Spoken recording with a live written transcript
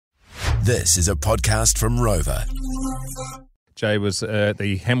This is a podcast from Rover. Jay was at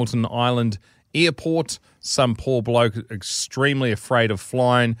the Hamilton Island airport. Some poor bloke, extremely afraid of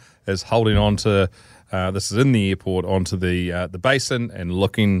flying, is holding on to, this is in the airport, onto the basin and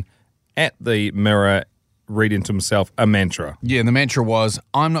looking at the mirror, reading to himself a mantra. Yeah, and the mantra was,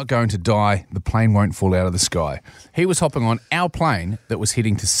 I'm not going to die, the plane won't fall out of the sky. He was hopping on our plane that was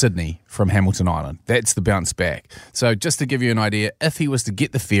heading to Sydney from Hamilton Island. That's the bounce back. So just to give you an idea, if he was to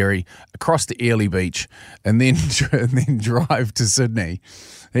get the ferry across to Airlie Beach and then drive to Sydney,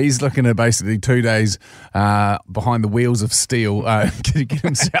 he's looking at basically 2 days behind the wheels of steel to get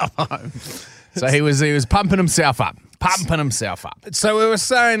himself home. So he was pumping himself up. So we were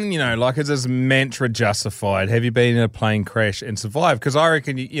saying, like, is this mantra justified? Have you been in a plane crash and survived? Because I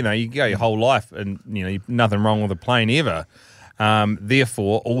reckon, you go your whole life and, nothing wrong with a plane ever.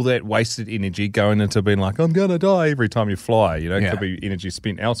 Therefore, all that wasted energy going into being like, I'm going to die every time you fly, could be energy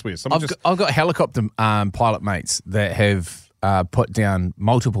spent elsewhere. I've got helicopter pilot mates that have put down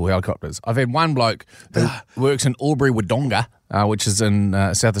multiple helicopters. I've had one bloke who works in Albury-Wodonga, which is in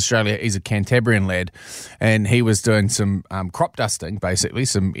South Australia. He's a Cantabrian lad, and he was doing some crop dusting, basically,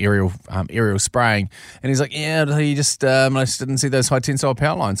 some aerial spraying. And he's like, he just I just didn't see those high tensile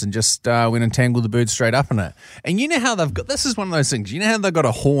power lines and just went and tangled the bird straight up in it. And you know how they've got, this is one of those things, you know how they've got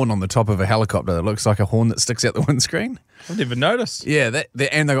a horn on the top of a helicopter that looks like a horn that sticks out the windscreen? I've never noticed. Yeah,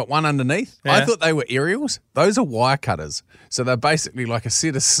 and they got one underneath. Yeah. I thought they were aerials. Those are wire cutters. So they're basically like a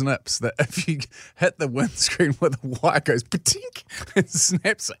set of snips that if you hit the windscreen with a wire goes patink and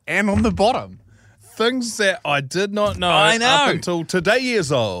snaps, and on the bottom. Things that I did not know up until today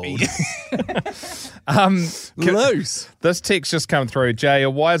years old. Loose. This text just come through. Jay, a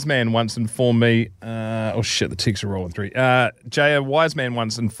wise man once informed me. The texts are rolling through. Jay, a wise man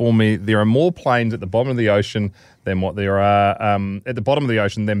once informed me there are more planes at the bottom of the ocean than what there are at the bottom of the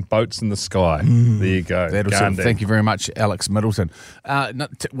ocean than boats in the sky. There you go. Thank you very much, Alex Middleton.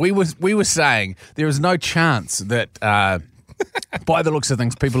 We were saying there is no chance that. By the looks of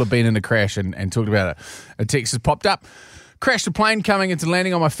things, people have been in a crash and talked about it. A text has popped up. Crashed a plane coming into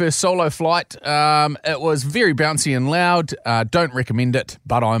landing on my first solo flight. It was very bouncy and loud. Don't recommend it,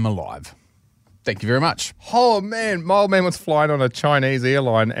 but I'm alive. Thank you very much. Oh, man. My old man was flying on a Chinese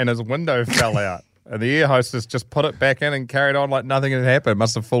airline and his window fell out. And the air hostess just put it back in and carried on like nothing had happened. It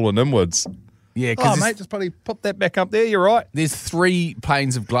must have fallen inwards. Yeah, mate, just probably put that back up there. You're right. There's 3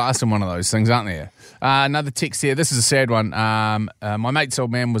 panes of glass in one of those things, aren't there? Another text here. This is a sad one. My mate's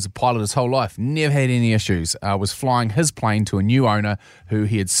old man was a pilot his whole life. Never had any issues. Was flying his plane to a new owner who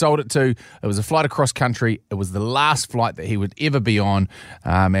he had sold it to. It was a flight across country. It was the last flight that he would ever be on,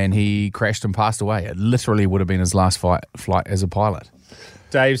 and he crashed and passed away. It literally would have been his last flight as a pilot.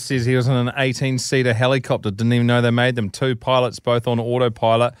 Dave says he was on an 18-seater helicopter. Didn't even know they made them. 2 pilots, both on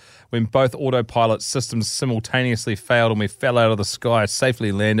autopilot. When both autopilot systems simultaneously failed and we fell out of the sky,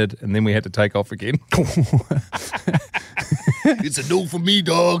 safely landed, and then we had to take off again. It's a no for me,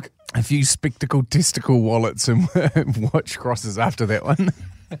 dog. A few spectacle testicle wallets and watch crosses after that one.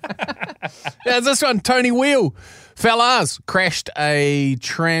 There's this one, Tony Wheel. Fellas, crashed a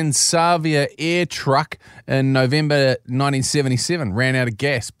Transavia air truck in November 1977. Ran out of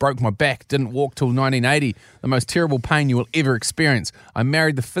gas, broke my back, didn't walk till 1980. The most terrible pain you will ever experience. I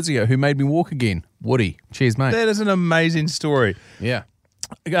married the physio who made me walk again. Woody. Cheers, mate. That is an amazing story. Yeah.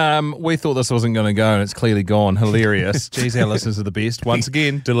 We thought this wasn't going to go, and it's clearly gone. Hilarious. Jeez, our listeners are the best. Once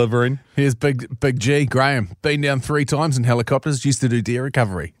again, delivering. Here's Big G, Graham. Been down 3 times in helicopters. Used to do deer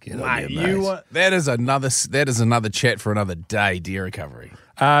recovery. Mate. That is another chat for another day. Deer recovery.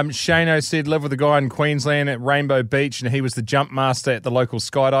 Shano said live with a guy in Queensland at Rainbow Beach, and he was the jump master at the local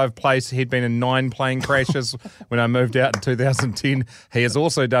skydive place. He'd been in 9 plane crashes when I moved out in 2010. He has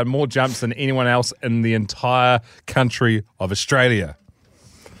also done more jumps than anyone else in the entire country of Australia.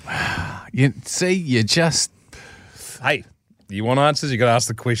 You see, Hey, you want answers, you got to ask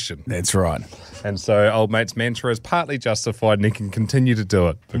the question. That's right. And so old mate's mantra is partly justified, and he can continue to do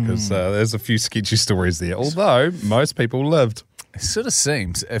it because there's a few sketchy stories there, although most people lived. It sort of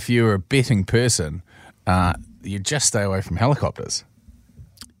seems if you're a betting person, you just stay away from helicopters.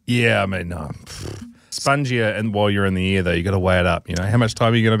 Yeah, I mean, spongier, and while you're in the air, though, you got to weigh it up. How much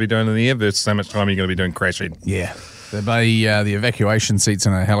time are you going to be doing in the air versus how much time are you going to be doing crashing? Yeah. The evacuation seats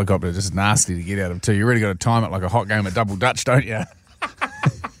in a helicopter are just nasty to get out of too. You really got to time it like a hot game of double dutch, don't you?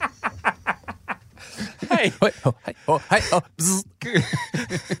 Hey. Hey.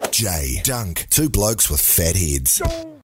 Jay, Dunk, 2 blokes with fat heads.